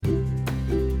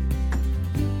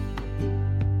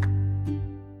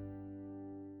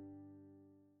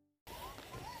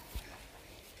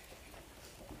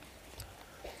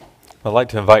I'd like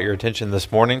to invite your attention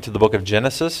this morning to the book of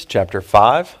Genesis, chapter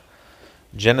 5.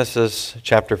 Genesis,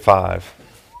 chapter 5.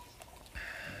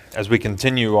 As we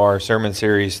continue our sermon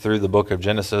series through the book of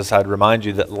Genesis, I'd remind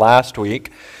you that last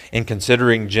week, in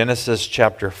considering Genesis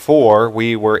chapter 4,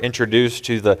 we were introduced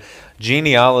to the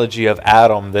genealogy of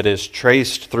Adam that is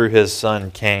traced through his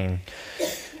son Cain.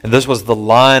 And this was the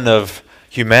line of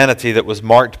humanity that was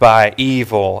marked by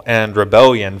evil and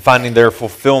rebellion, finding their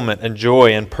fulfillment and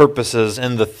joy and purposes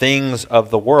in the things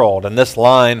of the world. And this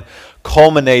line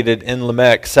culminated in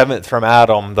Lamech, seventh from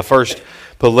Adam, the first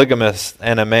polygamist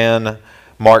and a man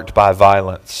marked by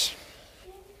violence.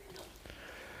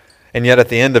 And yet at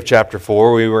the end of chapter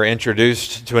 4, we were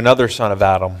introduced to another son of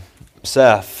Adam,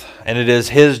 Seth. And it is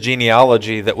his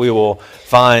genealogy that we will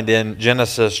find in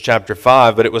Genesis chapter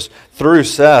 5. But it was through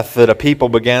Seth that a people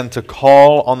began to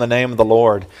call on the name of the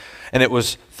Lord. And it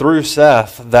was through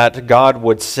Seth that God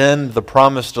would send the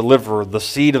promised deliverer, the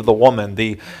seed of the woman,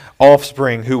 the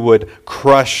offspring who would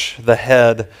crush the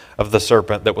head of the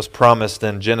serpent that was promised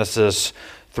in Genesis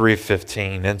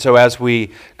 3:15. And so as we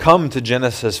come to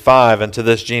Genesis 5 and to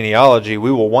this genealogy,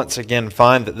 we will once again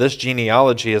find that this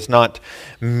genealogy is not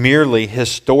merely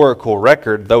historical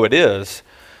record, though it is,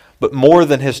 but more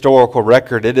than historical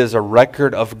record, it is a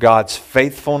record of God's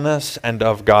faithfulness and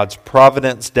of God's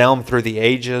providence down through the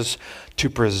ages to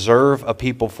preserve a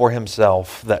people for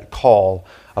himself that call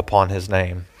upon his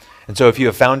name. And so if you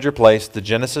have found your place to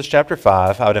Genesis chapter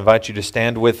 5, I would invite you to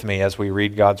stand with me as we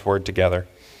read God's word together.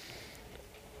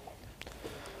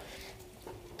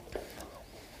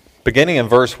 Beginning in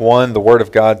verse 1, the Word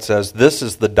of God says, "This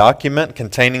is the document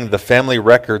containing the family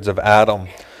records of Adam.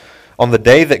 On the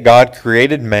day that God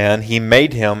created man, he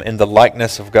made him in the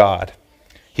likeness of God.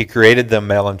 He created them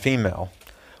male and female.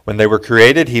 When they were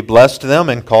created, he blessed them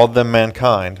and called them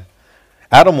mankind.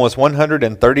 Adam was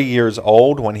 130 years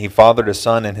old when he fathered a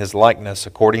son in his likeness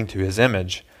according to his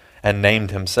image, and named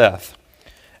him Seth.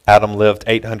 Adam lived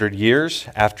 800 years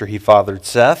after he fathered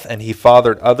Seth, and he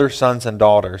fathered other sons and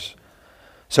daughters.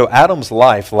 So Adam's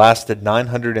life lasted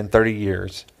 930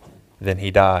 years. Then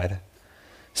he died.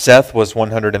 Seth was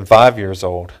 105 years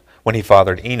old when he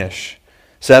fathered Enosh.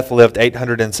 Seth lived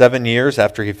 807 years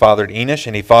after he fathered Enosh,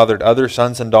 and he fathered other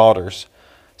sons and daughters.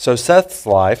 So Seth's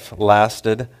life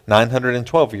lasted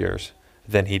 912 years.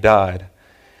 Then he died.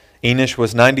 Enosh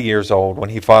was 90 years old when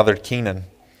he fathered Kenan.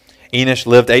 Enosh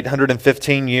lived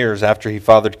 815 years after he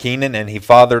fathered Kenan, and he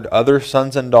fathered other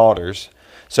sons and daughters.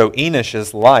 So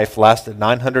Enosh's life lasted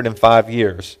 905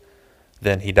 years.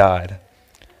 Then he died.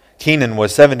 Kenan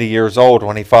was 70 years old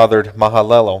when he fathered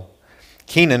Mahalalel.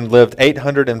 Kenan lived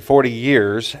 840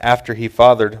 years after he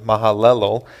fathered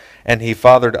Mahalalel, and he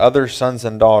fathered other sons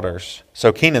and daughters.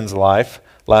 So Kenan's life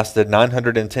lasted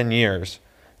 910 years.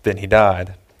 Then he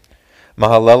died.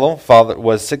 Mahalalel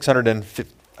was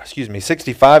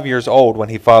 65 years old when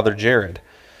he fathered Jared.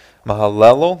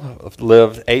 Mahalalel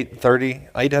lived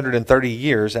 830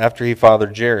 years after he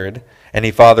fathered Jared, and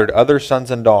he fathered other sons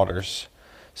and daughters.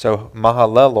 So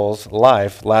Mahalalel's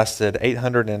life lasted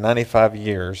 895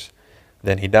 years.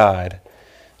 Then he died.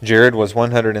 Jared was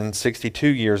 162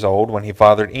 years old when he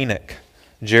fathered Enoch.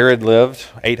 Jared lived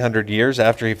 800 years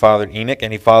after he fathered Enoch,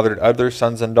 and he fathered other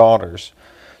sons and daughters.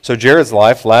 So Jared's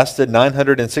life lasted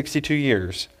 962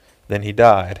 years. Then he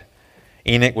died.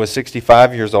 Enoch was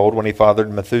 65 years old when he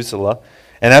fathered Methuselah.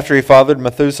 And after he fathered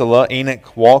Methuselah,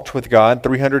 Enoch walked with God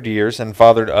 300 years and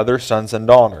fathered other sons and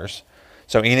daughters.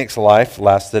 So Enoch's life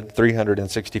lasted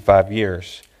 365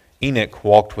 years. Enoch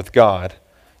walked with God.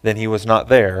 Then he was not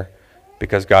there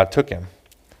because God took him.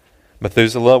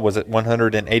 Methuselah was at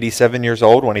 187 years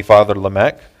old when he fathered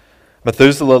Lamech.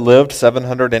 Methuselah lived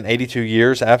 782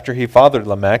 years after he fathered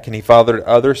Lamech, and he fathered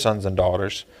other sons and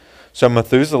daughters. So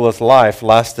Methuselah's life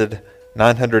lasted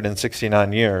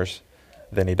 969 years.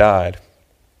 Then he died.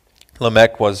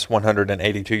 Lamech was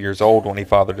 182 years old when he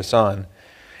fathered a son,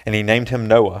 and he named him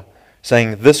Noah,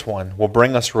 saying, "This one will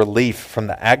bring us relief from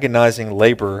the agonizing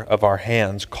labor of our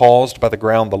hands caused by the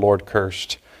ground the Lord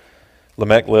cursed."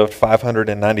 Lamech lived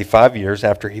 595 years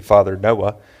after he fathered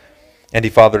Noah, and he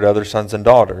fathered other sons and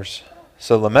daughters.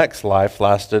 So Lamech's life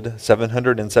lasted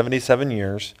 777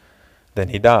 years. Then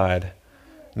he died.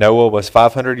 Noah was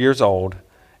 500 years old,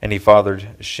 and he fathered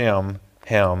Shem,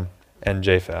 Ham, and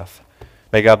Japheth.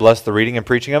 May God bless the reading and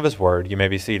preaching of his word. You may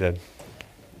be seated.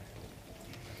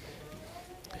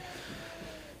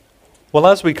 Well,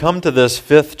 as we come to this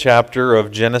 5th chapter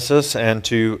of Genesis and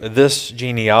to this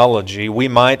genealogy, we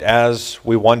might, as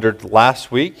we wondered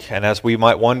last week, and as we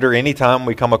might wonder anytime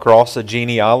we come across a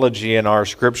genealogy in our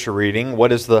scripture reading,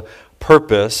 what is the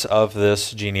purpose of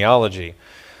this genealogy?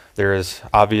 There is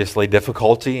obviously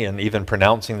difficulty in even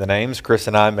pronouncing the names. Chris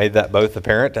and I made that both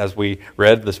apparent as we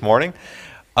read this morning.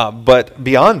 But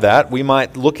beyond that, we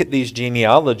might look at these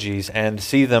genealogies and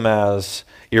see them as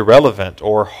irrelevant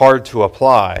or hard to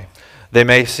apply. They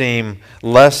may seem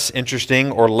less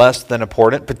interesting or less than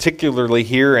important, particularly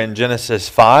here in Genesis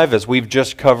 5, as we've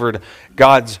just covered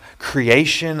God's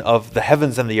creation of the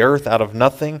heavens and the earth out of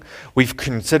nothing. We've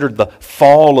considered the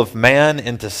fall of man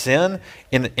into sin.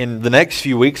 In the next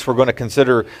few weeks, we're going to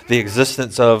consider the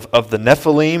existence of the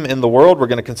Nephilim in the world. We're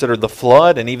going to consider the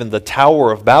flood and even the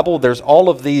Tower of Babel. There's all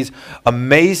of these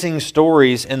amazing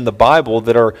stories in the Bible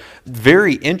that are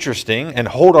very interesting and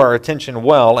hold our attention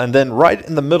well. And then right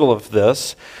in the middle of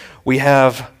this, we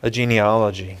have a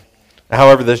genealogy.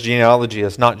 However, this genealogy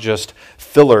is not just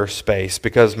filler space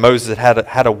because Moses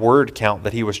had a word count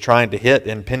that he was trying to hit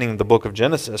in penning the book of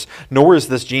Genesis, nor is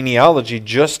this genealogy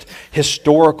just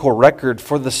historical record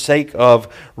for the sake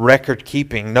of record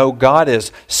keeping. No, God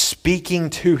is speaking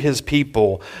to his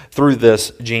people through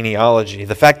this genealogy.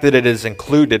 The fact that it is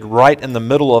included right in the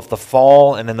middle of the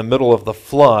fall and in the middle of the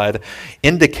flood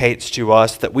indicates to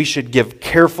us that we should give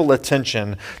careful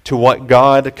attention to what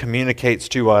God communicates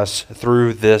to us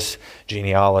through this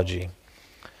genealogy.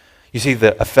 You see,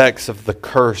 the effects of the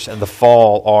curse and the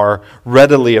fall are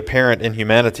readily apparent in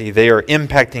humanity. They are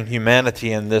impacting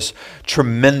humanity in this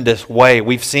tremendous way.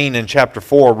 We've seen in chapter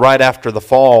 4, right after the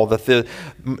fall, that the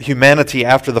humanity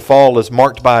after the fall is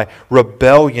marked by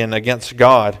rebellion against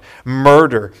God,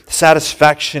 murder,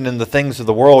 satisfaction in the things of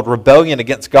the world, rebellion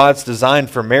against God's design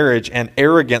for marriage, and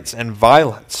arrogance and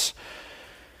violence.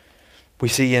 We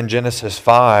see in Genesis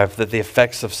 5 that the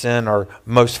effects of sin are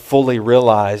most fully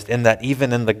realized in that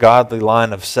even in the godly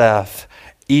line of Seth,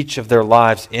 each of their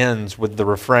lives ends with the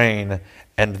refrain,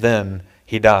 "and then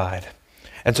he died."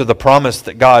 And so the promise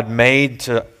that God made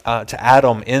to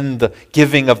Adam in the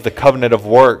giving of the covenant of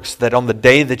works, that on the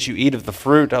day that you eat of the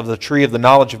fruit of the tree of the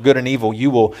knowledge of good and evil,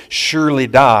 you will surely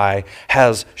die,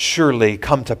 has surely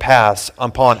come to pass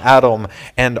upon Adam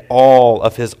and all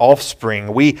of his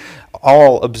offspring. We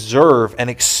all observe and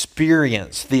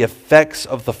experience the effects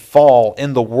of the fall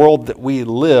in the world that we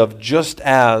live, just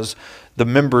as the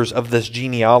members of this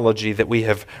genealogy that we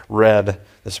have read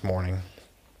this morning.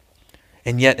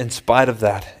 And yet, in spite of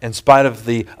that, in spite of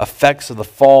the effects of the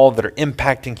fall that are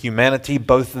impacting humanity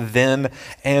both then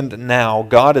and now,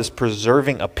 God is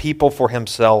preserving a people for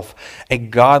himself, a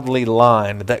godly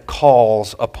line that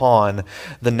calls upon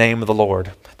the name of the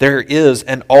Lord. There is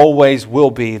and always will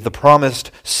be the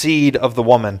promised seed of the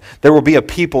woman. There will be a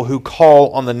people who call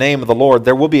on the name of the Lord.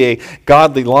 There will be a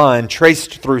godly line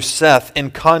traced through Seth in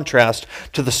contrast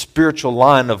to the spiritual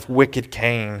line of wicked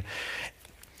Cain.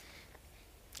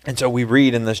 And so we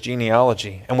read in this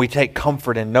genealogy, and we take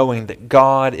comfort in knowing that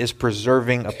God is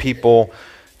preserving a people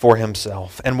for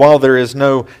himself. And while there is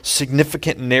no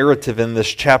significant narrative in this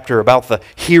chapter about the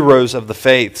heroes of the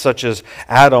faith, such as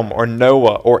Adam or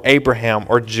Noah or Abraham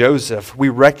or Joseph, we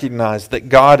recognize that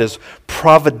God is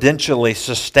providentially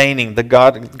sustaining the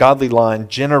godly line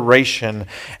generation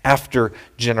after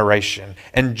generation.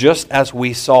 And just as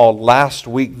we saw last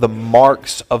week the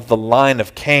marks of the line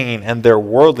of Cain and their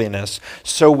worldliness,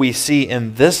 so we see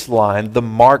in this line the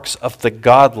marks of the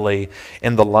godly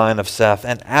in the line of Seth.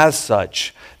 And as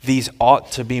such, these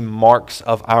ought to be marks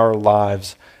of our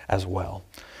lives as well.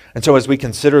 And so as we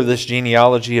consider this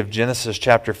genealogy of Genesis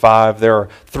chapter 5, there are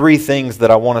three things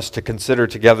that I want us to consider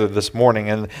together this morning.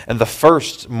 And the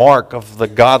first mark of the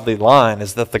godly line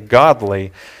is that the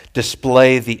godly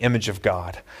display the image of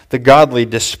God. The godly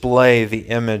display the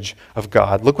image of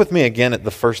God. Look with me again at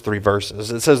the first three verses.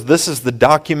 It says, "This is the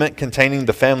document containing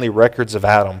the family records of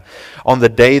Adam. On the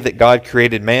day that God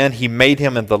created man, he made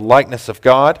him in the likeness of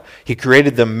God. He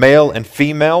created them male and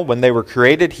female. When they were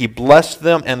created, he blessed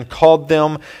them and called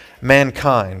them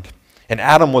mankind. And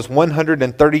Adam was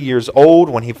 130 years old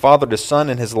when he fathered a son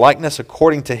in his likeness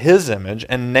according to his image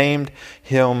and named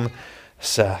him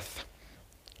Seth."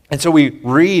 And so we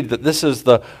read that this is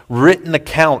the written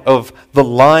account of the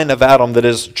line of Adam that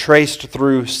is traced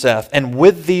through Seth. And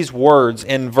with these words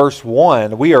in verse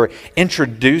 1, we are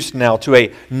introduced now to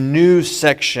a new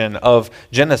section of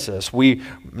Genesis. We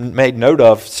made note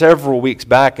of several weeks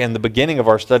back in the beginning of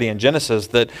our study in Genesis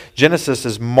that Genesis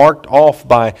is marked off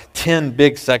by 10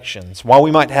 big sections. While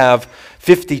we might have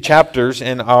 50 chapters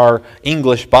in our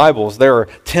English Bibles, there are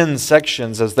 10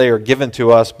 sections as they are given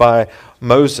to us by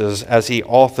Moses as he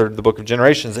authored the book of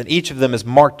generations. And each of them is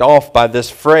marked off by this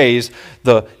phrase,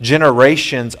 the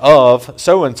generations of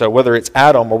so-and-so, whether it's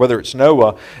Adam or whether it's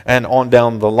Noah, and on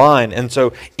down the line. And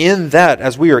so in that,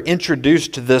 as we are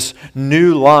introduced to this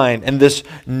new line and this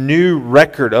new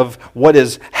record of what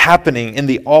is happening in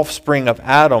the offspring of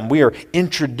Adam, we are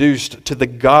introduced to the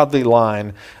godly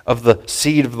line of the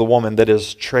seed of the woman that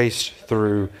is traced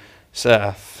through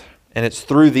Seth. And it's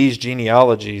through these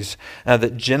genealogies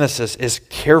that Genesis is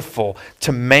careful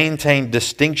to maintain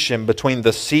distinction between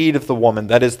the seed of the woman,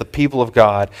 that is the people of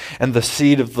God, and the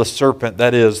seed of the serpent,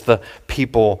 that is the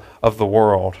people of the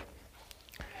world.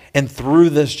 And through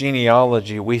this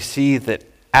genealogy, we see that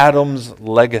Adam's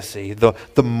legacy,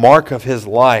 the mark of his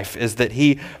life, is that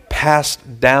he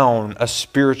passed down a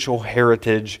spiritual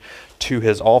heritage to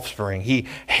his offspring. He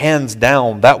hands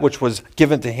down that which was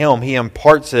given to him. He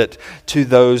imparts it to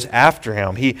those after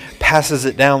him. He passes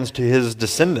it down to his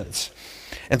descendants.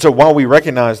 And so while we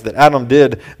recognize that Adam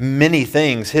did many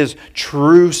things, his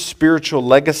true spiritual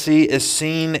legacy is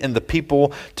seen in the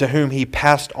people to whom he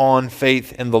passed on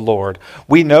faith in the Lord.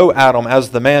 We know Adam as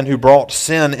the man who brought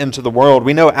sin into the world.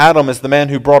 We know Adam as the man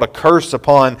who brought a curse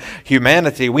upon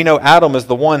humanity. We know Adam as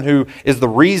the one who is the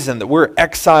reason that we're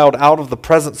exiled out of the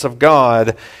presence of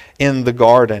God in the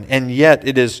garden. And yet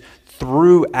it is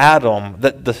through Adam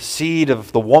that the seed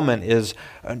of the woman is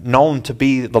known to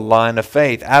be the line of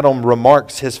faith. Adam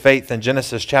remarks his faith in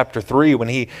Genesis chapter 3 when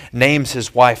he names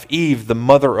his wife Eve the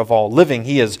mother of all living.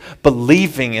 He is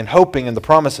believing and hoping in the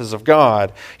promises of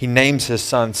God. He names his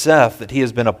son Seth, that he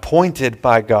has been appointed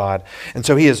by God. And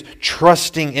so he is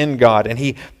trusting in God, and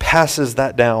he passes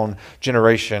that down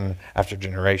generation after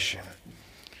generation.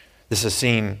 This is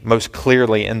seen most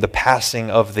clearly in the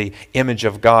passing of the image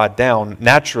of God down,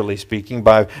 naturally speaking,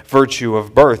 by virtue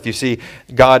of birth. You see,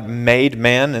 God made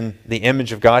man in the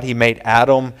image of God. He made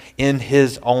Adam in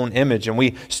his own image. And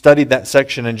we studied that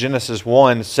section in Genesis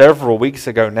 1 several weeks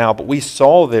ago now, but we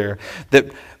saw there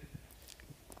that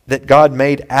God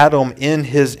made Adam in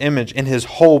his image, in his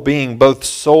whole being, both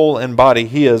soul and body.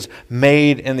 He is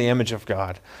made in the image of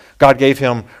God. God gave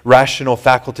him rational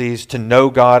faculties to know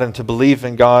God and to believe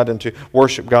in God and to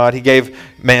worship God. He gave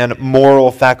man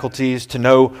moral faculties to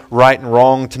know right and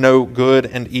wrong, to know good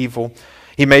and evil.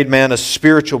 He made man a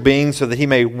spiritual being so that he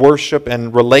may worship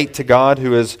and relate to God,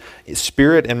 who is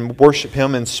spirit, and worship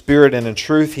him in spirit and in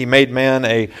truth. He made man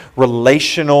a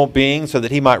relational being so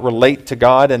that he might relate to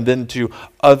God and then to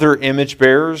other image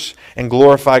bearers and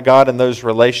glorify God in those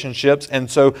relationships. And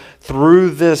so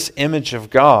through this image of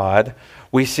God,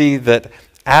 we see that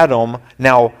Adam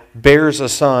now bears a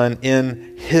son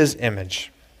in his image.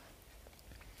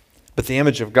 But the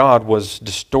image of God was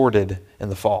distorted in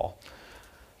the fall.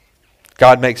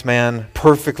 God makes man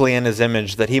perfectly in his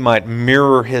image that he might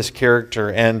mirror his character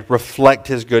and reflect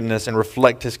his goodness and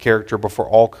reflect his character before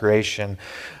all creation.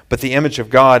 But the image of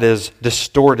God is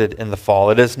distorted in the fall.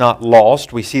 It is not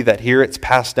lost. We see that here. It's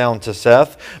passed down to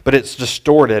Seth, but it's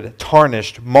distorted,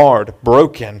 tarnished, marred,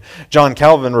 broken. John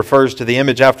Calvin refers to the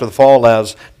image after the fall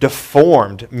as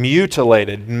deformed,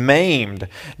 mutilated, maimed,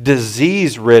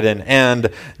 disease-ridden,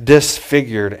 and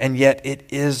disfigured. And yet it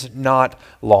is not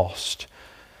lost.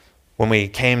 When we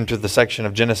came to the section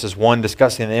of Genesis 1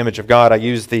 discussing the image of God, I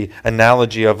used the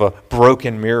analogy of a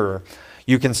broken mirror.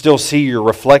 You can still see your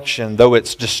reflection, though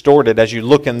it's distorted. As you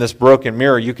look in this broken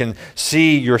mirror, you can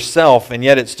see yourself, and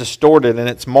yet it's distorted, and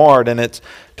it's marred, and it's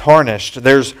tarnished.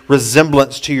 There's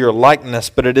resemblance to your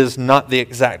likeness, but it is not the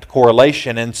exact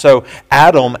correlation. And so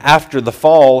Adam, after the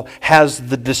fall, has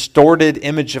the distorted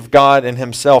image of God in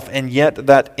himself, and yet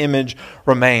that image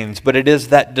remains. But it is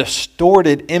that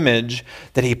distorted image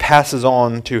that he passes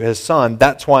on to his son.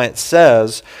 That's why it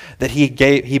says that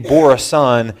he bore a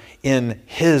son in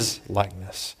his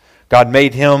likeness. God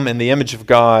made him in the image of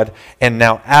God, and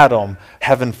now Adam,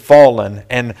 having fallen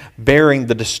and bearing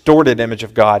the distorted image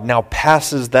of God, now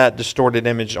passes that distorted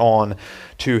image on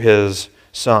to his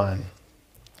son.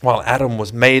 While Adam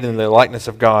was made in the likeness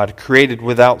of God, created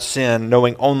without sin,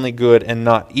 knowing only good and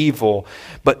not evil,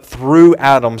 but through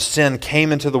Adam sin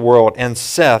came into the world, and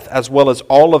Seth, as well as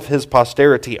all of his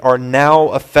posterity, are now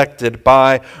affected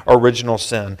by original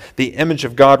sin. The image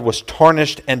of God was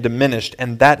tarnished and diminished,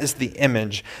 and that is the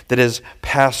image that is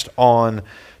passed on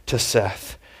to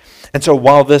Seth. And so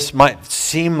while this might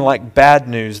seem like bad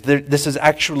news, this is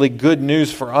actually good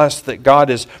news for us, that God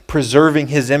is preserving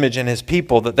His image in His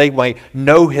people, that they may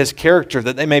know His character,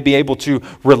 that they may be able to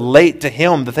relate to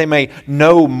Him, that they may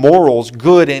know morals,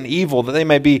 good and evil, that they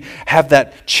may have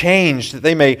that change, that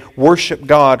they may worship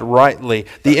God rightly.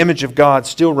 The image of God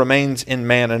still remains in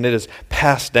man, and it is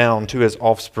passed down to his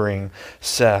offspring,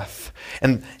 Seth.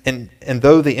 And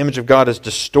though the image of God is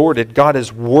distorted, God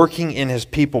is working in His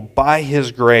people by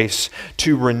His grace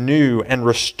to renew and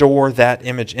restore that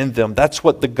image in them. That's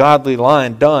what the godly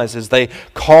line does, is they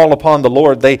call upon the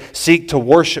Lord. They seek to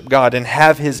worship God and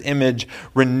have His image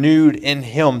renewed in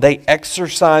Him. They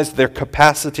exercise their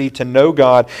capacity to know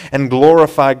God and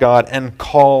glorify God and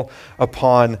call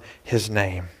upon His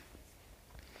name.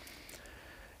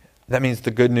 That means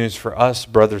the good news for us,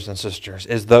 brothers and sisters,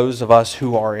 is those of us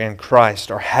who are in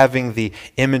Christ are having the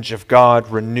image of God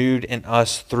renewed in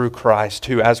us through Christ,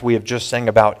 who, as we have just sang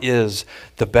about, is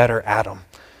the better Adam.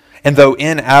 And though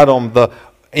in Adam the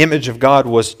image of God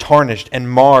was tarnished and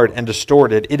marred and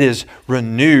distorted, it is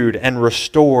renewed and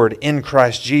restored in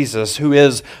Christ Jesus, who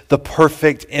is the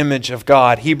perfect image of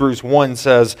God. Hebrews 1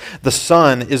 says, "The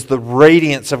Son is the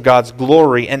radiance of God's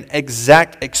glory and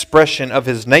exact expression of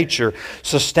His nature,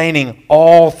 sustaining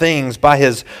all things by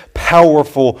His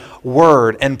powerful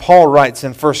word." And Paul writes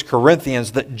in 1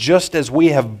 Corinthians that just as we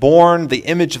have borne the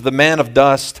image of the man of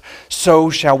dust, so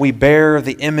shall we bear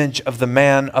the image of the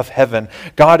man of heaven.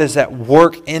 God is at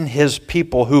work in His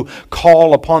people who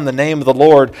call upon the name of the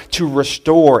Lord to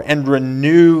restore and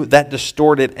renew that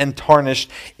distorted and tarnished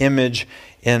image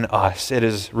in us. It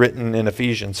is written in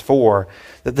Ephesians 4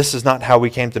 that this is not how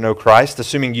we came to know Christ,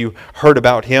 assuming you heard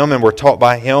about Him and were taught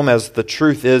by Him as the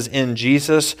truth is in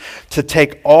Jesus, to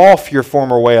take off your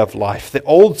former way of life, the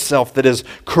old self that is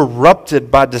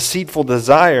corrupted by deceitful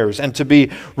desires, and to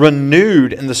be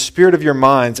renewed in the spirit of your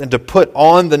minds, and to put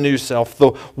on the new self,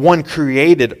 the one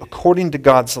created according to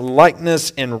God's likeness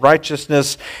in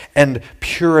righteousness and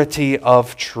purity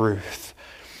of truth.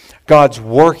 God's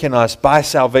work in us by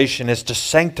salvation is to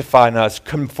sanctify us,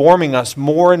 conforming us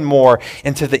more and more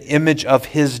into the image of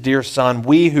His dear Son.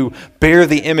 We who bear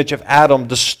the image of Adam,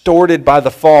 distorted by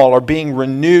the fall, are being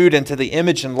renewed into the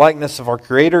image and likeness of our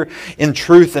Creator in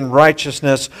truth and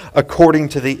righteousness, according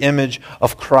to the image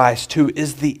of Christ, who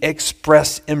is the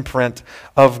express imprint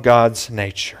of God's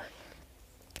nature.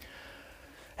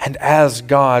 And as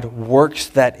God works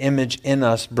that image in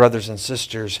us, brothers and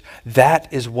sisters, that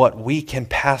is what we can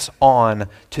pass on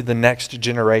to the next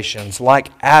generations. Like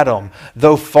Adam,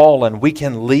 though fallen, we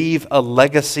can leave a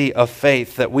legacy of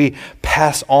faith that we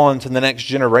pass on to the next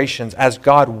generations as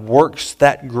God works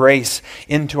that grace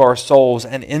into our souls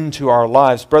and into our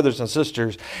lives. Brothers and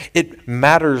sisters, it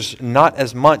matters not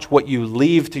as much what you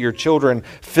leave to your children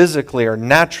physically or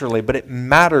naturally, but it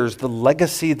matters the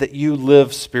legacy that you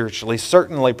live spiritually.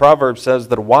 Certainly, Proverbs says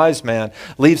that a wise man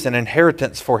leaves an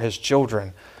inheritance for his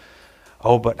children.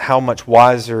 Oh, but how much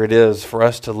wiser it is for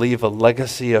us to leave a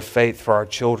legacy of faith for our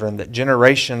children, that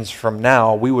generations from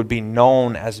now we would be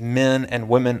known as men and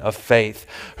women of faith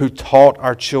who taught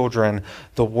our children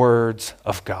the words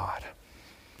of God,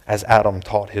 as Adam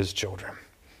taught his children.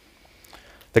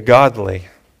 The godly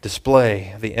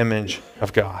display the image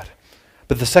of God.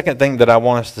 But the second thing that I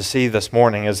want us to see this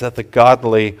morning is that the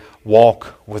godly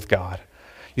walk with God.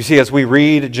 You see, as we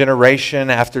read generation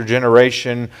after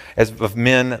generation of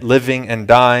men living and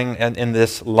dying and in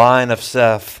this line of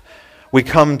Seth, we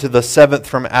come to the seventh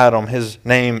from Adam. His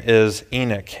name is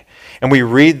Enoch. And we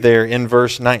read there in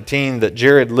verse 19 that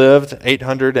Jared lived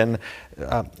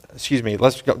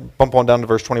let's bump on down to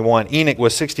verse 21. Enoch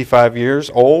was 65 years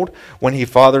old when he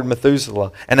fathered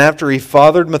Methuselah. And after he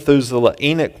fathered Methuselah,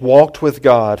 Enoch walked with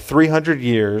God 300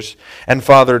 years and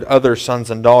fathered other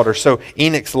sons and daughters. So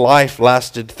Enoch's life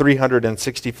lasted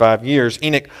 365 years.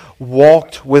 Enoch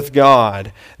walked with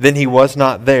God. Then he was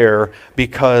not there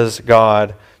because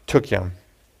God took him.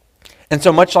 And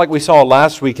so much like we saw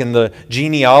last week in the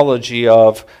genealogy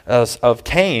of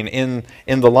Cain, in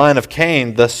the line of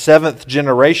Cain, the seventh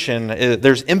generation,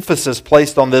 there's emphasis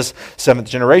placed on this seventh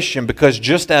generation, because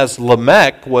just as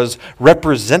Lamech was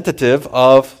representative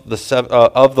of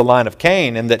the line of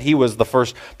Cain, and that he was the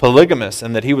first polygamist,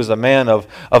 and that he was a man of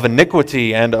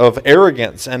iniquity and of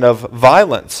arrogance and of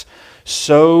violence,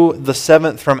 so the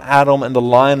seventh from Adam and the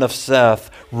line of Seth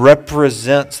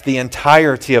represents the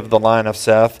entirety of the line of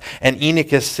Seth. And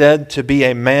Enoch is said to be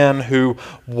a man who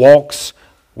walks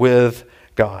with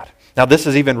God. Now, this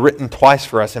is even written twice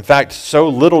for us. In fact, so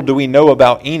little do we know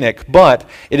about Enoch, but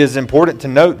it is important to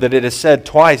note that it is said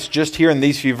twice just here in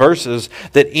these few verses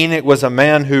that Enoch was a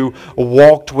man who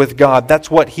walked with God. That's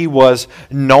what he was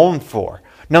known for.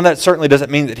 Now, that certainly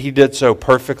doesn't mean that he did so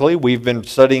perfectly. We've been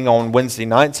studying on Wednesday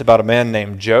nights about a man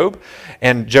named Job,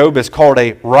 and Job is called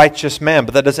a righteous man,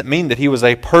 but that doesn't mean that he was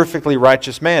a perfectly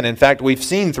righteous man. In fact, we've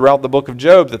seen throughout the book of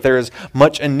Job that there is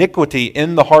much iniquity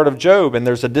in the heart of Job, and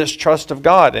there's a distrust of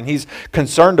God, and he's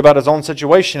concerned about his own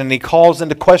situation, and he calls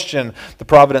into question the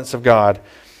providence of God.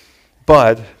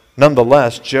 But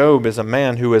nonetheless, Job is a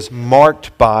man who is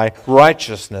marked by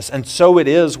righteousness. And so it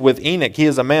is with Enoch. He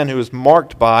is a man who is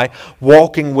marked by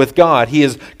walking with God. He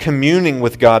is communing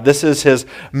with God. This is his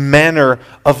manner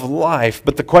of life.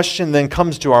 But the question then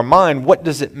comes to our mind, what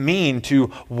does it mean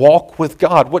to walk with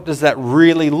God? What does that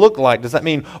really look like? Does that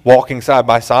mean walking side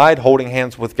by side, holding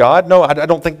hands with God? No, I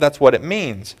don't think that's what it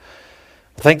means.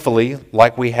 Thankfully,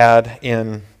 like we've had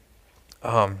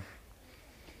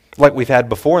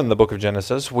before in the book of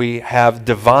Genesis, we have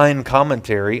divine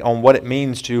commentary on what it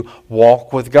means to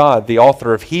walk with God. The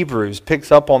author of Hebrews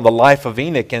picks up on the life of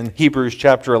Enoch in Hebrews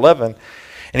chapter 11,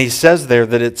 and he says there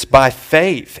that it's by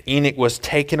faith Enoch was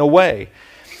taken away.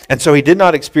 And so he did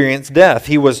not experience death.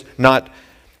 He was not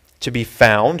to be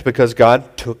found because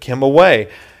God took him away.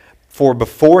 For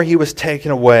before he was taken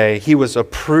away, he was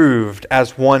approved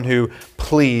as one who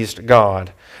pleased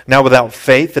God. Now without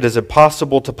faith it is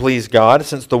impossible to please God,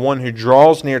 since the one who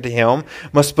draws near to him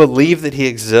must believe that he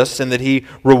exists and that he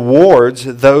rewards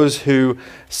those who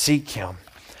seek him.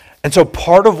 And so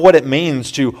part of what it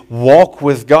means to walk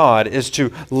with God is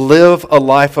to live a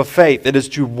life of faith. It is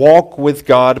to walk with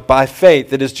God by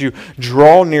faith. It is to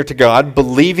draw near to God,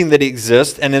 believing that he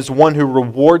exists and is one who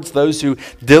rewards those who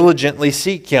diligently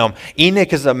seek him.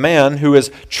 Enoch is a man who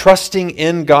is trusting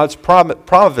in God's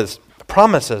promises.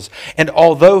 And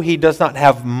although he does not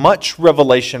have much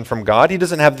revelation from God, he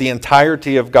doesn't have the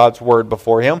entirety of God's word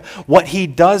before him, what he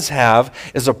does have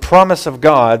is a promise of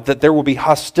God that there will be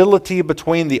hostility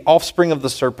between the offspring of the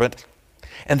serpent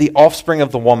and the offspring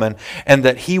of the woman, and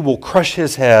that he will crush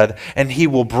his head and he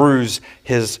will bruise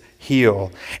his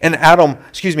heel. And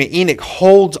Enoch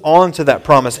holds on to that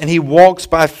promise, and he walks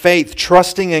by faith,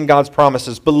 trusting in God's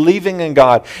promises, believing in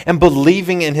God and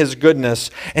believing in his goodness.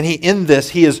 And in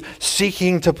this he is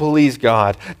seeking to please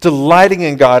God, delighting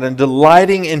in God and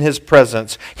delighting in his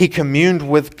presence. He communed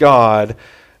with God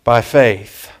by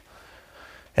faith.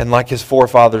 And like his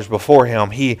forefathers before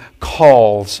him, he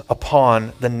calls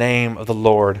upon the name of the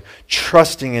Lord,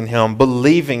 trusting in him,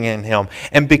 believing in him.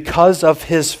 And because of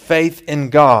his faith in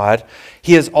God,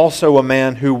 he is also a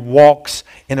man who walks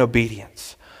in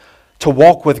obedience. To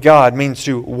walk with God means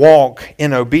to walk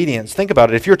in obedience. Think about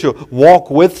it. If you're to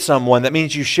walk with someone, that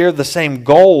means you share the same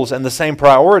goals and the same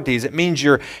priorities. It means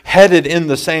you're headed in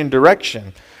the same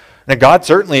direction. Now, God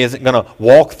certainly isn't going to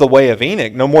walk the way of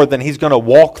Enoch, no more than he's going to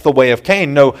walk the way of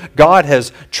Cain. No, God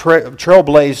has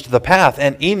trailblazed the path,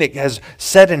 and Enoch has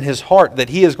said in his heart that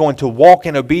he is going to walk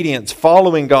in obedience,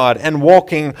 following God and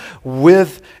walking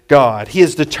with God. He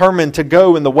is determined to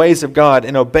go in the ways of God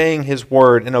in obeying his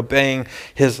word and obeying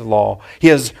his law. He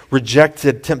has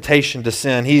rejected temptation to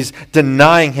sin. He's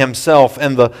denying himself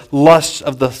and the lusts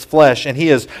of the flesh, and he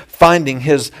is finding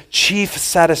his chief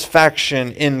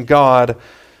satisfaction in God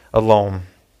alone.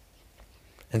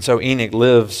 And so Enoch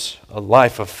lives a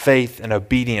life of faith and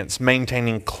obedience,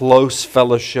 maintaining close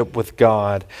fellowship with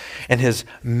God, and his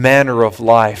manner of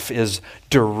life is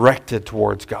directed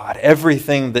towards God.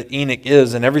 Everything that Enoch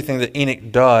is and everything that Enoch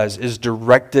does is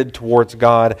directed towards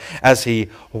God as he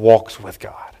walks with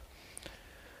God.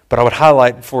 But I would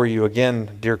highlight for you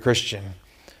again, dear Christian,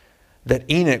 that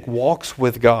Enoch walks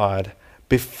with God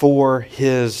before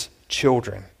his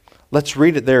children. Let's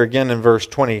read it there again in verse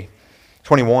 21.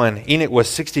 Enoch was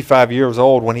 65 years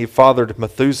old when he fathered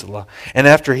Methuselah. And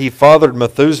after he fathered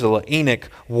Methuselah, Enoch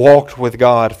walked with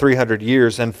God 300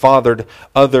 years and fathered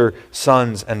other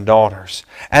sons and daughters.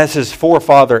 As his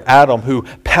forefather Adam, who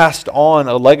passed on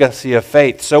a legacy of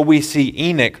faith, so we see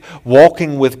Enoch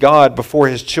walking with God before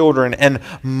his children and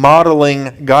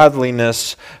modeling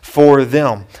godliness for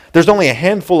them. There's only a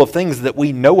handful of things that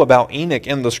we know about Enoch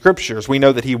in the Scriptures. We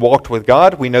know that he walked with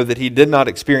God. We know that he did not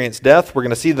experience death. We're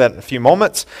going to see that in a few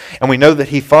moments. And we know that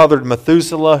he fathered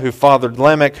Methuselah, who fathered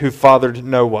Lamech, who fathered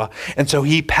Noah. And so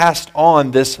he passed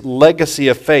on this legacy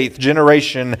of faith,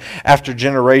 generation after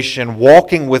generation,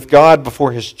 walking with God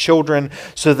before his children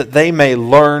so that they may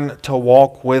learn to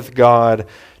walk with God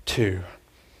too.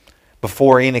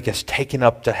 Before Enoch is taken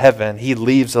up to heaven, he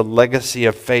leaves a legacy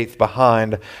of faith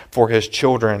behind for his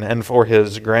children and for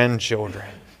his grandchildren.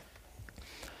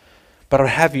 But I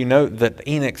would have you note that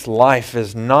Enoch's life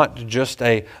is not just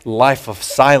a life of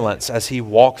silence as he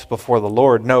walks before the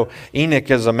Lord. No,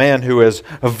 Enoch is a man who is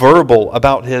verbal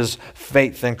about his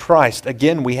faith in Christ.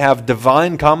 Again, we have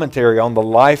divine commentary on the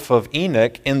life of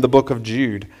Enoch in the book of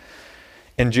Jude.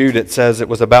 In Jude it says, "It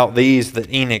was about these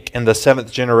that Enoch in the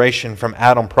 7th generation from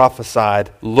Adam prophesied,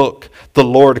 'Look, the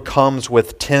Lord comes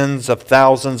with tens of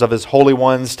thousands of his holy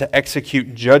ones to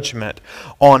execute judgment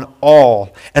on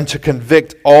all and to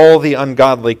convict all the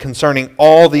ungodly concerning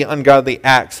all the ungodly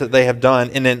acts that they have done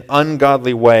in an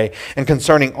ungodly way and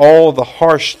concerning all the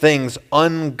harsh things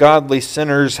ungodly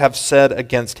sinners have said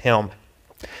against him.'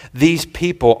 These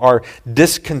people are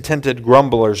discontented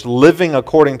grumblers, living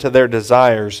according to their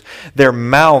desires. Their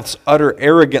mouths utter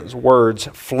arrogant words,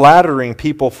 flattering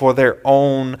people for their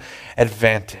own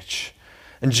advantage."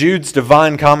 And Jude's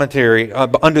divine commentary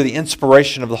under the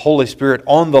inspiration of the Holy Spirit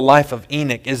on the life of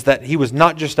Enoch is that he was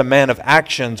not just a man of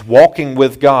actions walking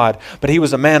with God, but he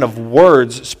was a man of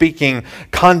words speaking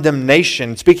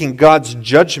condemnation, speaking God's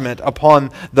judgment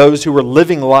upon those who were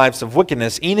living lives of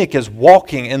wickedness. Enoch is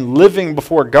walking and living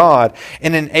before God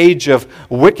in an age of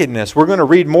wickedness. We're going to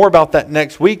read more about that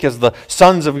next week as the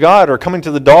sons of God are coming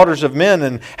to the daughters of men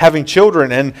and having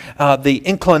children, and the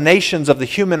inclinations of the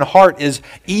human heart is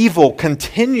evil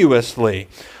continuously.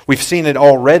 We've seen it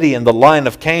already in the line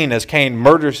of Cain as Cain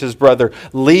murders his brother,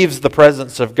 leaves the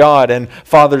presence of God, and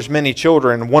fathers many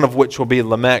children, one of which will be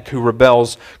Lamech, who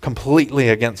rebels completely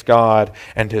against God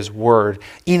and his word.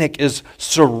 Enoch is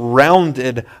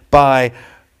surrounded by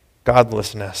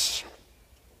godlessness,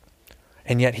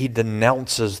 and yet he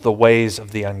denounces the ways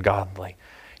of the ungodly.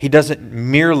 He doesn't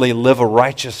merely live a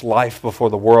righteous life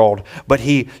before the world, but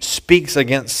he speaks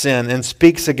against sin and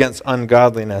speaks against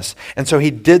ungodliness. And so he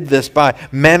did this by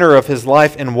manner of his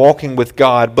life in walking with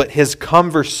God, but his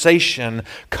conversation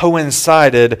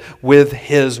coincided with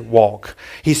his walk.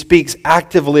 He speaks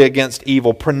actively against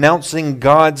evil, pronouncing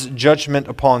God's judgment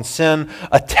upon sin,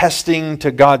 attesting to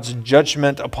God's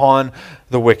judgment upon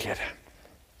the wicked.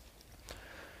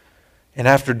 And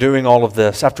after doing all of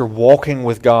this, after walking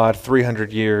with God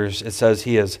 300 years, it says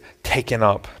he is taken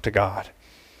up to God.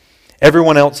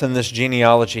 Everyone else in this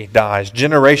genealogy dies.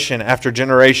 Generation after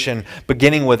generation,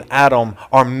 beginning with Adam,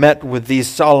 are met with these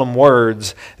solemn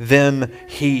words, "Then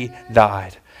he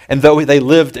died." And though they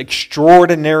lived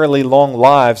extraordinarily long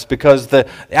lives because the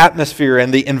atmosphere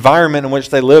and the environment in which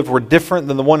they lived were different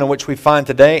than the one in which we find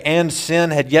today, and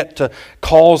sin had yet to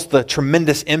cause the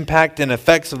tremendous impact and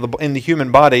effects in the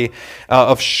human body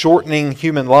of shortening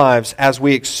human lives as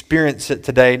we experience it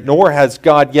today, nor has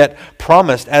God yet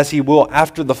promised, as he will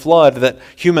after the flood, that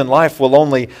human life will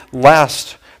only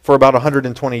last for about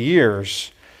 120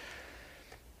 years.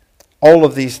 All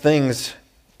of these things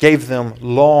gave them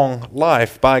long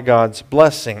life by God's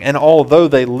blessing. And although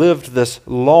they lived this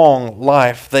long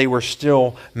life, they were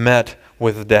still met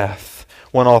with death.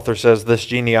 One author says this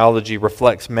genealogy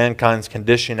reflects mankind's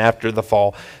condition after the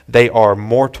fall. They are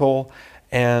mortal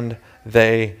and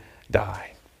they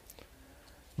die.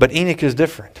 But Enoch is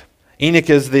different.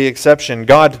 Enoch is the exception.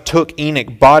 God took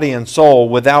Enoch body and soul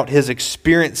without his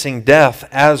experiencing death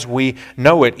as we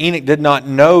know it. Enoch did not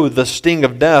know the sting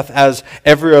of death as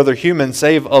every other human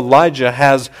save Elijah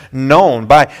has known.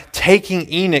 By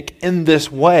taking Enoch in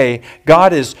this way,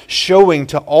 God is showing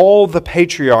to all the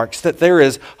patriarchs that there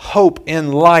is hope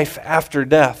in life after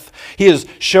death. He is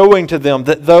showing to them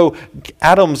that though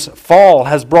Adam's fall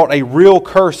has brought a real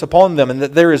curse upon them and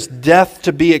that there is death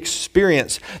to be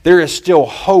experienced, there is still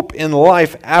hope in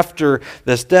life after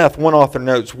this death. One author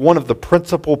notes, one of the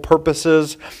principal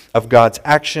purposes of God's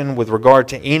action with regard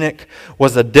to Enoch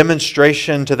was a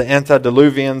demonstration to the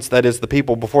antediluvians, that is, the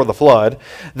people before the flood,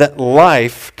 that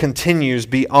life continues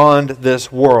beyond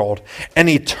this world, an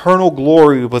eternal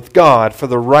glory with God for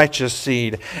the righteous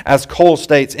seed. As Cole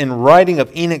states, in writing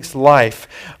of Enoch's life,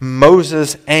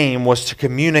 Moses' aim was to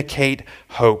communicate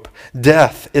hope.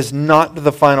 Death is not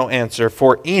the final answer.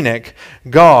 For Enoch,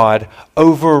 God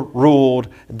overruled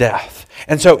death.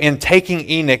 And so in taking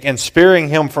Enoch and sparing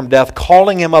him from death,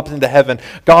 calling him up into heaven,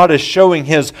 God is showing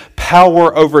his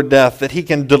power over death, that he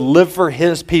can deliver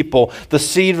his people, the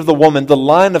seed of the woman, the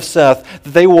line of Seth,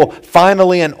 that they will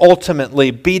finally and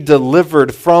ultimately be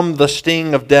delivered from the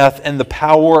sting of death and the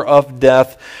power of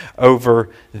death over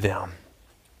them.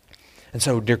 And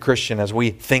so, dear Christian, as we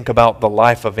think about the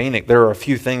life of Enoch, there are a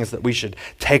few things that we should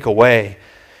take away.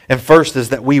 And first is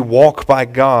that we walk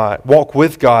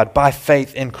with God by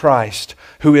faith in Christ,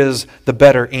 who is the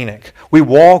better Enoch. We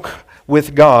walk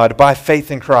with God by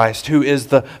faith in Christ, who is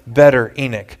the better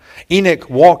Enoch. Enoch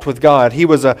walked with God. He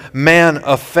was a man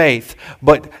of faith,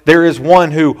 but there is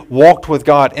one who walked with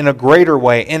God in a greater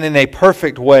way and in a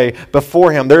perfect way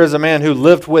before him. There is a man who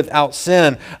lived without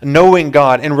sin, knowing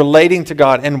God and relating to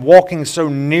God and walking so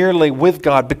nearly with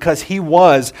God because he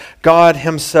was God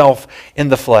himself in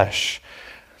the flesh.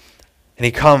 And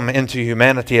he come into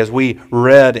humanity, as we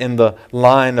read in the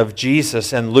line of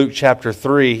Jesus in Luke chapter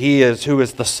 3. He is who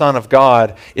is the Son of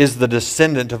God, is the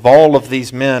descendant of all of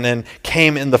these men, and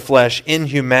came in the flesh, in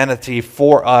humanity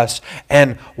for us,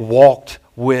 and walked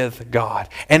with God.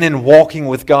 And in walking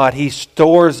with God, he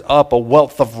stores up a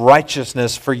wealth of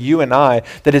righteousness for you and I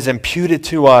that is imputed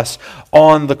to us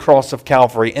on the cross of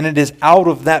Calvary. And it is out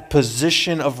of that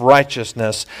position of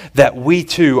righteousness that we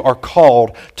too are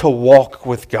called to walk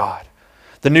with God.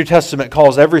 The New Testament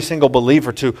calls every single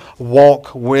believer to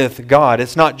walk with God.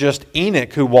 It's not just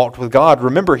Enoch who walked with God.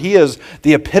 Remember, he is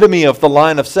the epitome of the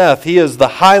line of Seth. He is the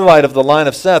highlight of the line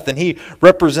of Seth, and he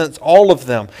represents all of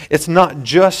them. It's not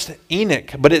just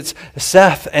Enoch, but it's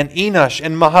Seth and Enosh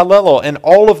and Mahalalel and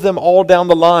all of them all down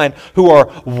the line who are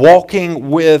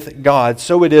walking with God.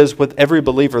 So it is with every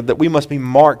believer that we must be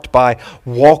marked by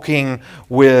walking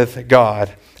with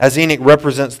God. As Enoch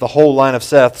represents the whole line of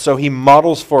Seth, so he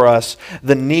models for us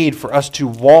the need for us to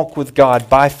walk with God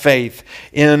by faith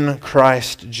in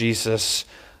Christ Jesus.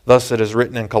 Thus it is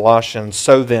written in Colossians,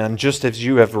 "So then, just as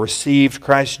you have received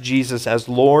Christ Jesus as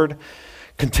Lord,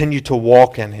 continue to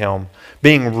walk in him,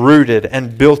 being rooted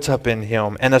and built up in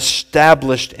him and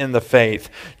established in the faith,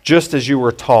 just as you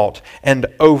were taught, and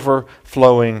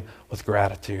overflowing with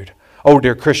gratitude." Oh,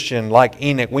 dear Christian, like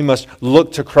Enoch, we must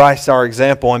look to Christ, our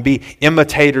example, and be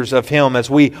imitators of him as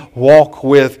we walk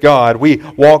with God. We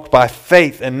walk by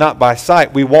faith and not by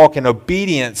sight. We walk in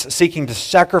obedience, seeking to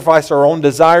sacrifice our own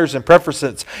desires and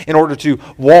preferences in order to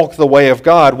walk the way of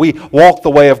God. We walk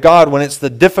the way of God when it's the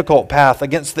difficult path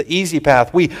against the easy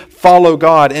path. We follow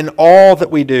God in all that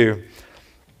we do.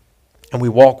 And we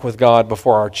walk with God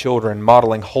before our children,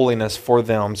 modeling holiness for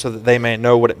them so that they may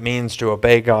know what it means to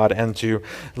obey God and to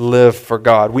live for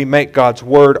God. We make God's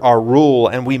word our rule,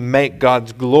 and we make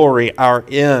God's glory our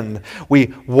end.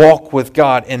 We walk with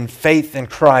God in faith in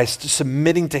Christ,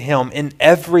 submitting to him in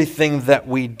everything that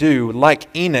we do. Like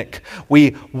Enoch,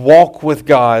 we walk with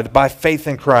God by faith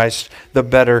in Christ, the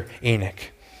better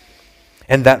Enoch.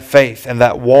 And that faith and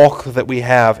that walk that we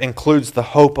have includes the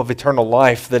hope of eternal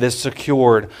life that is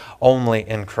secured only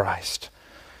in Christ.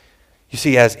 You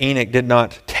see, as Enoch did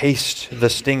not taste the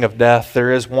sting of death,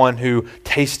 there is one who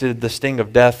tasted the sting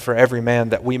of death for every man,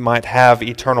 that we might have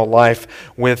eternal life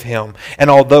with him. And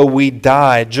although we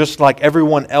die, just like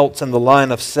everyone else in the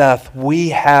line of Seth,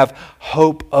 we have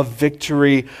hope of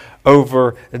victory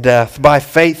over death. By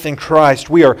faith in Christ,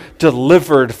 we are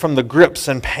delivered from the grips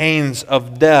and pains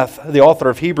of death. The author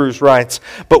of Hebrews writes,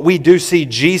 "But we do see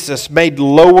Jesus made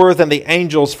lower than the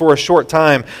angels for a short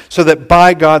time, so that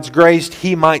by God's grace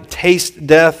he might taste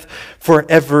death for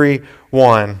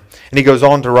everyone." And he goes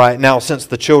on to write, "Now since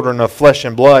the children of flesh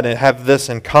and blood have this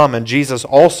in common, Jesus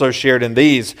also shared in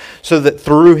these, so that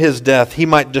through his death he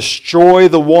might destroy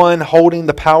the one holding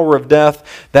the power of death,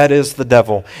 that is the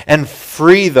devil, and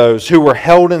free those who were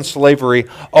held in slavery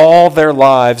all their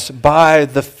lives by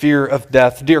the fear of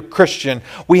death." Dear Christian,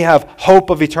 we have hope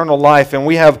of eternal life, and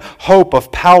we have hope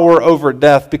of power over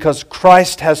death because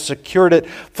Christ has secured it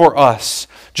for us.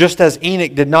 Just as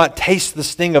Enoch did not taste the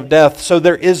sting of death, so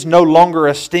there is no longer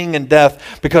a sting in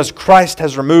death because Christ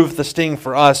has removed the sting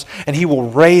for us, and he will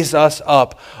raise us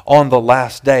up on the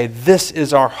last day. This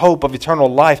is our hope of eternal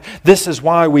life. This is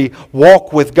why we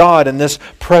walk with God in this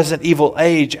present evil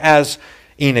age as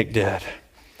Enoch did.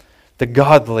 The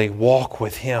godly walk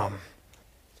with him.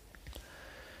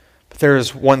 But there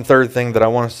is one third thing that I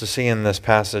want us to see in this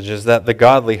passage, is that the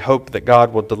godly hope that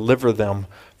God will deliver them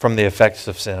from the effects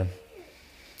of sin.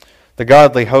 The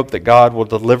godly hope that God will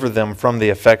deliver them from the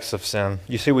effects of sin.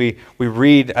 You see, we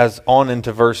read as on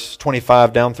into verse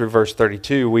 25 down through verse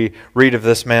 32, we read of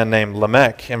this man named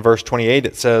Lamech. In verse 28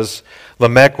 it says,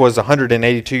 "Lamech was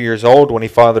 182 years old when he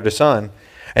fathered a son,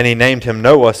 and he named him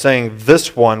Noah, saying,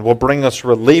 'This one will bring us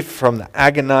relief from the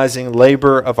agonizing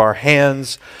labor of our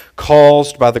hands,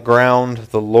 caused by the ground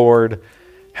the Lord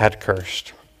had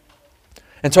cursed.'"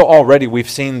 And so already we've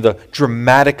seen the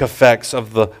dramatic effects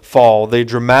of the fall, the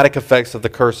dramatic effects of the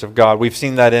curse of God. We've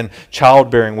seen that in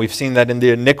childbearing. We've seen that in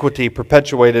the iniquity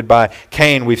perpetuated by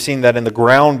Cain. We've seen that in the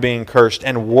ground being cursed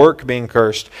and work being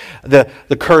cursed.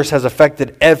 The curse has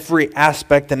affected every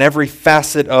aspect and every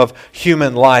facet of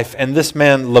human life. And this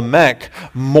man, Lamech,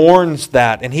 mourns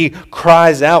that, and he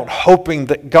cries out, hoping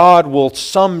that God will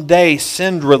someday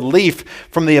send relief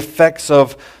from the effects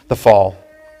of the fall.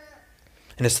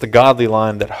 And it's the godly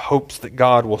line that hopes that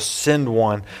God will send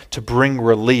one to bring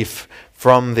relief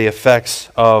from the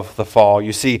effects of the fall.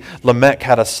 You see, Lamech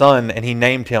had a son, and he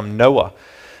named him Noah.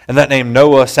 And that name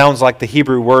Noah sounds like the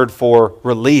Hebrew word for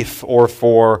relief or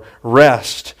for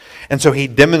rest. And so he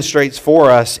demonstrates for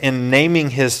us in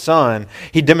naming his son,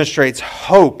 he demonstrates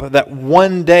hope that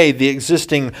one day the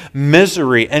existing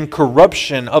misery and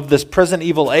corruption of this present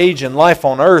evil age and life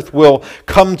on earth will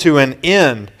come to an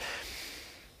end.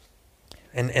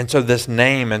 And so this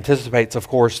name anticipates, of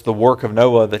course, the work of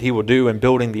Noah that he will do in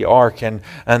building the ark, and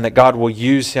that God will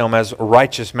use him as a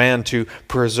righteous man to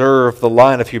preserve the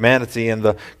line of humanity, and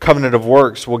the covenant of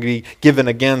works will be given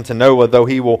again to Noah, though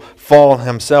he will fall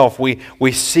himself.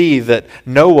 We see that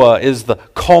Noah is the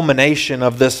culmination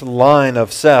of this line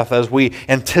of Seth as we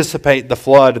anticipate the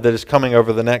flood that is coming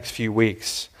over the next few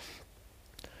weeks.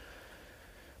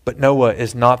 But Noah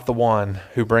is not the one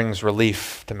who brings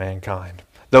relief to mankind.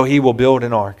 Though he will build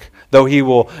an ark, though he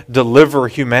will deliver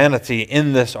humanity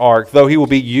in this ark, though he will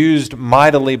be used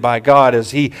mightily by God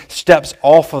as he steps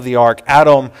off of the ark,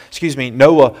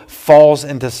 Noah falls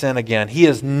into sin again. He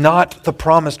is not the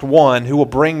promised one who will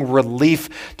bring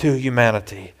relief to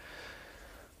humanity.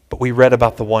 But we read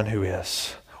about the one who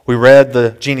is. We read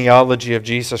the genealogy of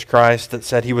Jesus Christ that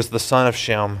said he was the son of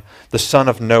Shem, the son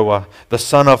of Noah, the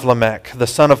son of Lamech, the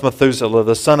son of Methuselah,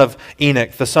 the son of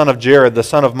Enoch, the son of Jared, the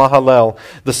son of Mahalalel,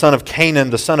 the son of Canaan,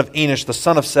 the son of Enosh, the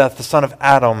son of Seth, the son of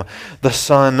Adam, the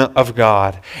son of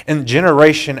God. And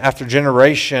generation after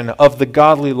generation of the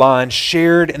godly line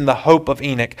shared in the hope of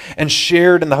Enoch, and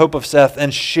shared in the hope of Seth,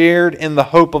 and shared in the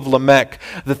hope of Lamech,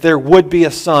 that there would be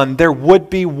a son, there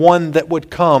would be one that would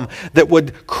come, that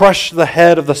would crush the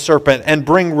head of the serpent and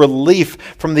bring relief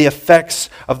from the effects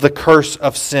of the curse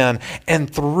of sin.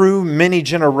 And through many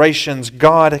generations,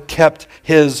 God kept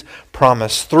his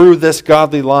promise. Through this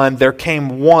godly line, there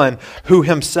came one who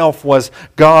himself was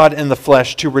God in the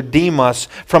flesh to redeem us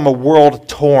from a world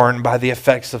torn by the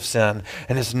effects of sin.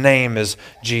 And his name is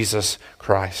Jesus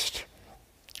Christ.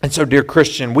 And so, dear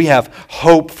Christian, we have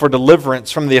hope for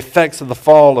deliverance from the effects of the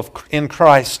fall in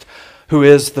Christ, who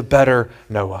is the better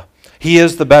Noah. He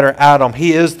is the better Adam,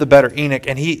 he is the better Enoch,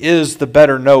 and he is the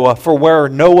better Noah. For where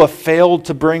Noah failed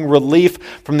to bring relief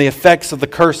from the effects of the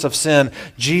curse of sin,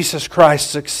 Jesus Christ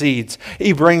succeeds.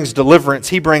 He brings deliverance,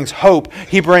 he brings hope,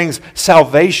 he brings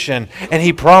salvation, and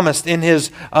he promised in his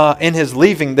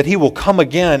leaving that he will come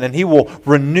again and he will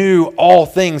renew all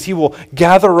things. He will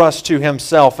gather us to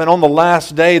himself, and on the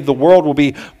last day the world will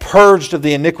be purged of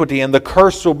the iniquity, and the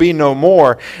curse will be no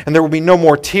more, and there will be no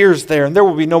more tears there, and there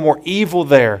will be no more evil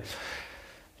there.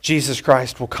 Jesus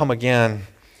Christ will come again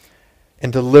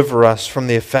and deliver us from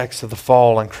the effects of the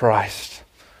fall in Christ.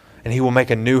 And he will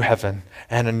make a new heaven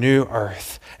and a new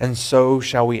earth. And so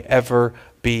shall we ever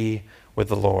be with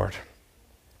the Lord.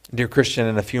 Dear Christian,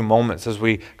 in a few moments as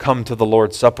we come to the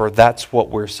Lord's Supper, that's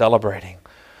what we're celebrating.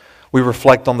 We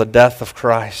reflect on the death of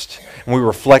Christ, and we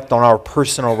reflect on our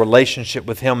personal relationship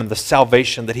with him and the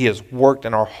salvation that he has worked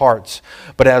in our hearts.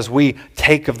 But as we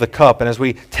take of the cup and as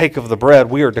we take of the bread,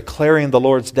 we are declaring the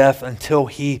Lord's death until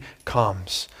he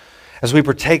comes. As we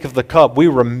partake of the cup, we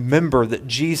remember that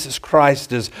Jesus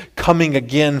Christ is coming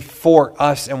again for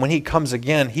us. And when he comes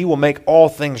again, he will make all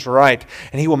things right.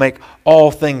 And he will make all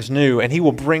things new. And he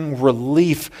will bring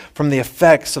relief from the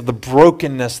effects of the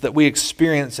brokenness that we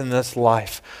experience in this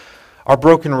life. Our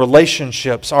broken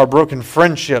relationships, our broken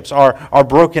friendships, our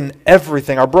broken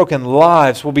everything, our broken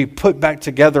lives will be put back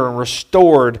together and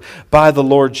restored by the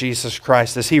Lord Jesus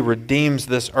Christ as he redeems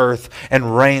this earth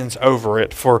and reigns over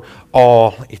it for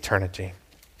all eternity.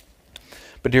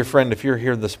 But dear friend, if you're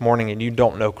here this morning and you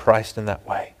don't know Christ in that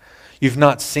way, you've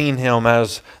not seen him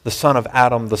as the Son of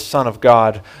Adam, the Son of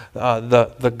God,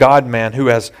 the God-man who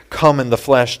has come in the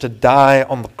flesh to die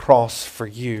on the cross for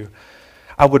you,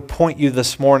 I would point you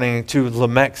this morning to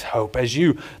Lamech's hope. As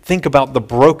you think about the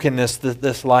brokenness that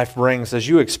this life brings, as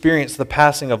you experience the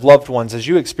passing of loved ones, as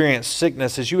you experience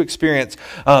sickness, as you experience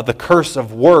the curse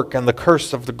of work and the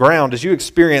curse of the ground, as you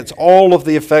experience all of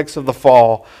the effects of the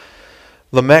fall,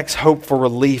 Lamech's hope for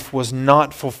relief was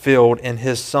not fulfilled in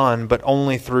his son, but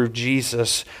only through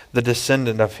Jesus, the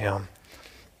descendant of him.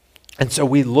 And so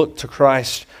we look to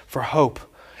Christ for hope.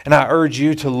 And I urge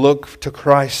you to look to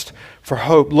Christ for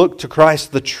hope. Look to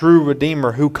Christ, the true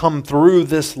Redeemer, who come through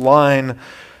this line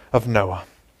of Noah.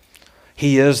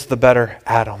 He is the better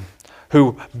Adam,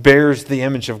 who bears the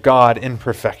image of God in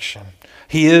perfection.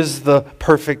 He is the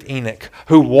perfect Enoch,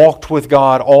 who walked with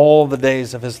God all the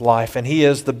days of his life. And he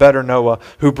is the better Noah,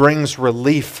 who brings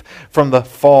relief from the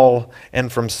fall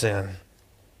and from sin.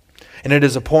 And it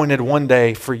is appointed one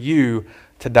day for you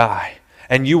to die,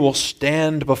 and you will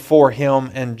stand before him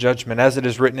in judgment. As it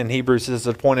is written in Hebrews, it is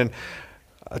appointed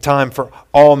a time for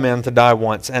all men to die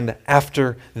once, and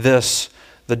after this,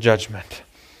 the judgment.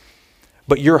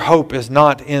 But your hope is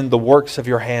not in the works of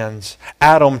your hands.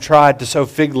 Adam tried to sew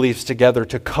fig leaves together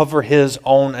to cover his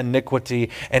own iniquity,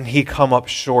 and he come up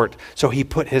short. So he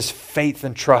put his faith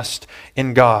and trust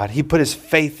in God. He put his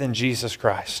faith in Jesus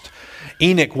Christ.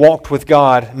 Enoch walked with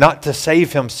God not to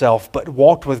save himself, but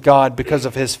walked with God because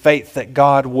of his faith that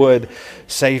God would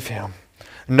save him.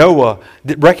 Noah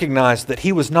recognized that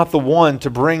he was not the one to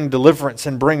bring deliverance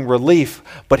and bring relief,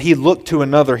 but he looked to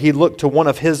another. He looked to one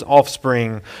of his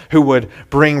offspring who would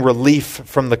bring relief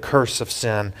from the curse of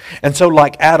sin. And so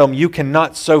like Adam, you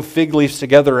cannot sew fig leaves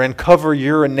together and cover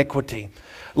your iniquity.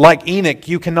 Like Enoch,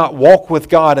 you cannot walk with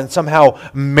God and somehow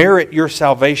merit your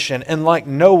salvation. And like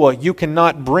Noah, you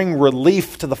cannot bring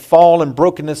relief to the fall and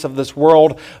brokenness of this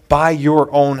world by your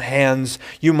own hands.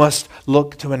 You must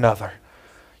look to another.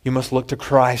 You must look to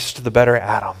Christ, the better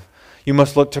Adam. You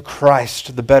must look to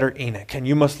Christ, the better Enoch. And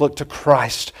you must look to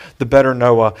Christ, the better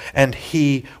Noah. And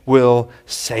he will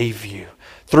save you.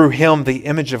 Through him, the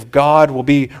image of God will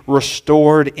be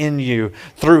restored in you.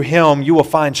 Through him, you will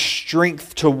find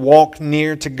strength to walk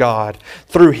near to God.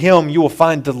 Through him, you will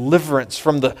find deliverance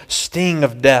from the sting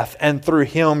of death. And through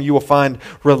him, you will find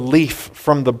relief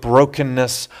from the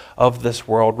brokenness of this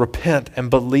world. Repent and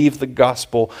believe the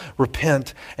gospel.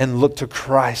 Repent and look to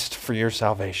Christ for your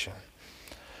salvation.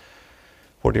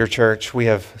 Well, dear church, we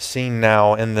have seen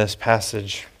now in this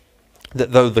passage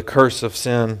that though the curse of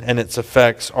sin and its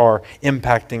effects are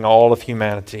impacting all of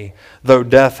humanity, though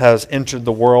death has entered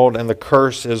the world and the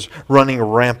curse is running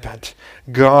rampant,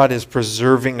 God is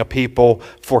preserving a people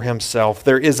for himself.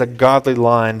 There is a godly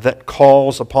line that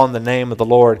calls upon the name of the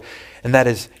Lord, and that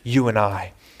is you and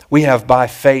I. We have by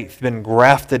faith been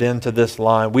grafted into this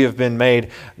line. We have been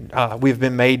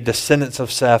made descendants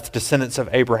of Seth, descendants of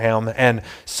Abraham, and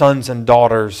sons and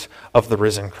daughters of the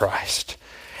risen Christ.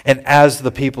 And as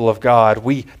the people of God,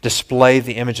 we display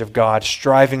the image of God,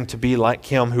 striving to be like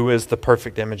him who is the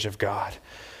perfect image of God.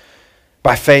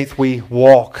 By faith we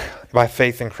walk by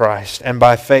faith in Christ, and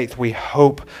by faith we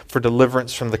hope for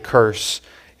deliverance from the curse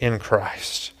in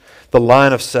Christ. The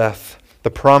line of Seth,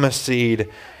 the promised seed,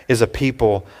 is a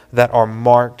people that are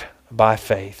marked by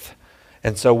faith.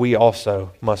 And so we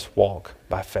also must walk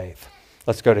by faith.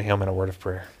 Let's go to him in a word of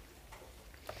prayer.